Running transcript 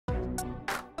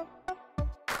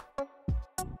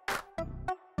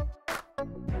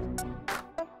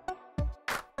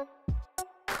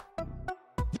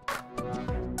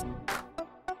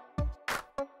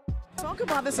Talk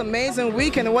about this amazing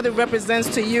weekend and what it represents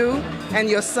to you and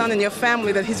your son and your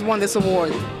family that he's won this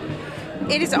award.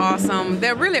 It is awesome.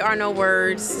 There really are no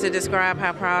words to describe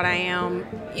how proud I am.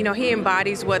 You know, he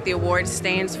embodies what the award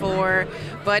stands for,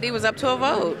 but it was up to a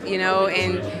vote, you know,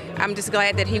 and I'm just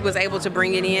glad that he was able to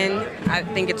bring it in. I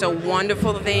think it's a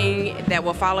wonderful thing that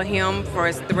will follow him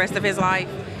for the rest of his life.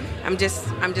 I'm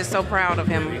just so proud of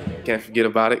him. Can't forget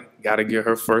about it. Got to give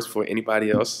her first for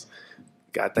anybody else.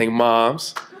 Got to thank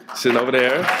moms sitting over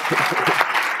there.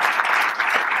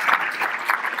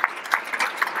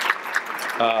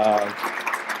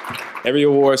 Every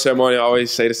award ceremony, I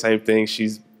always say the same thing.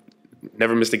 She's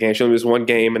never missed a game. She only missed one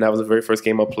game, and that was the very first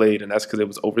game I played, and that's because it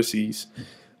was overseas.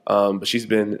 But she's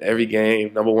been every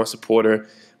game, #1 supporter.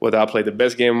 Whether I played the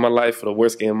best game of my life or the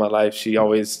worst game of my life, she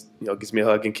always, gives me a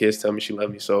hug and kiss, tell me she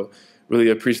loves me. So really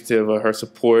appreciative of her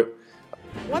support.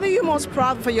 What are you most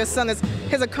proud of for your son is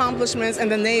his accomplishments in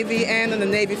the Navy and in the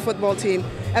Navy football team?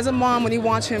 As a mom, when you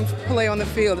watch him play on the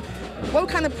field, what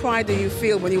kind of pride do you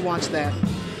feel when you watch that?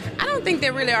 I don't think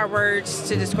there really are words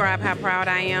to describe how proud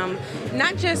I am,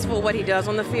 not just for what he does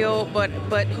on the field, but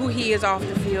who he is off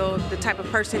the field, the type of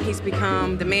person he's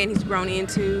become, the man he's grown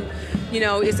into. You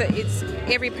know, it's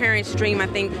every parent's dream, I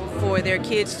think, for their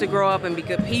kids to grow up and be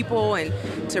good people and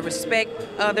to respect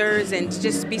others and to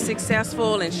just be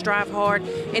successful and strive hard.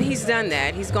 And he's done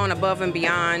that. He's gone above and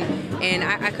beyond, and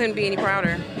I couldn't be any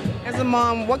prouder. As a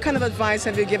mom, what kind of advice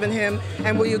have you given him,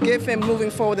 and will you give him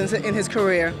moving forward in his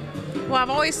career? Well, I've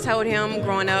always told him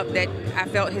growing up that I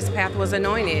felt his path was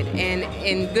anointed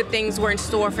and good things were in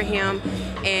store for him,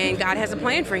 and God has a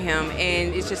plan for him,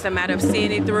 and it's just a matter of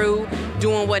seeing it through,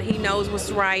 doing what he knows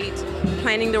was right,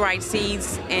 planting the right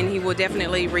seeds, and he will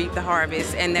definitely reap the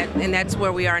harvest, and that's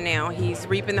where we are now. He's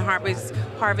reaping the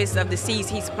harvest of the seeds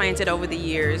he's planted over the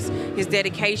years. His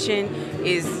dedication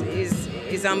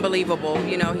is unbelievable.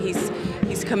 You know,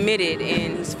 he's committed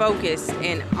and he's focused,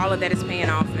 and all of that is paying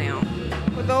off now.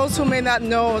 For those who may not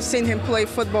know or seen him play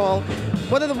football,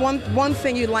 what are the one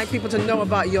thing you'd like people to know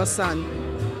about your son?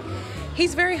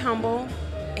 He's very humble.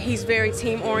 He's very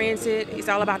team-oriented. It's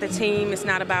all about the team. It's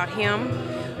not about him.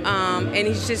 And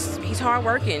he's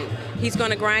hard-working. He's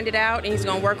going to grind it out, and he's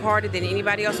going to work harder than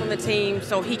anybody else on the team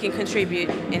so he can contribute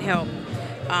and help.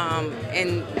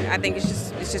 And I think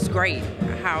it's just great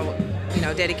how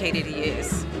dedicated he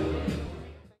is.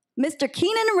 Mr.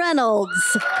 Keenan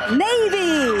Reynolds,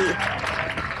 Navy.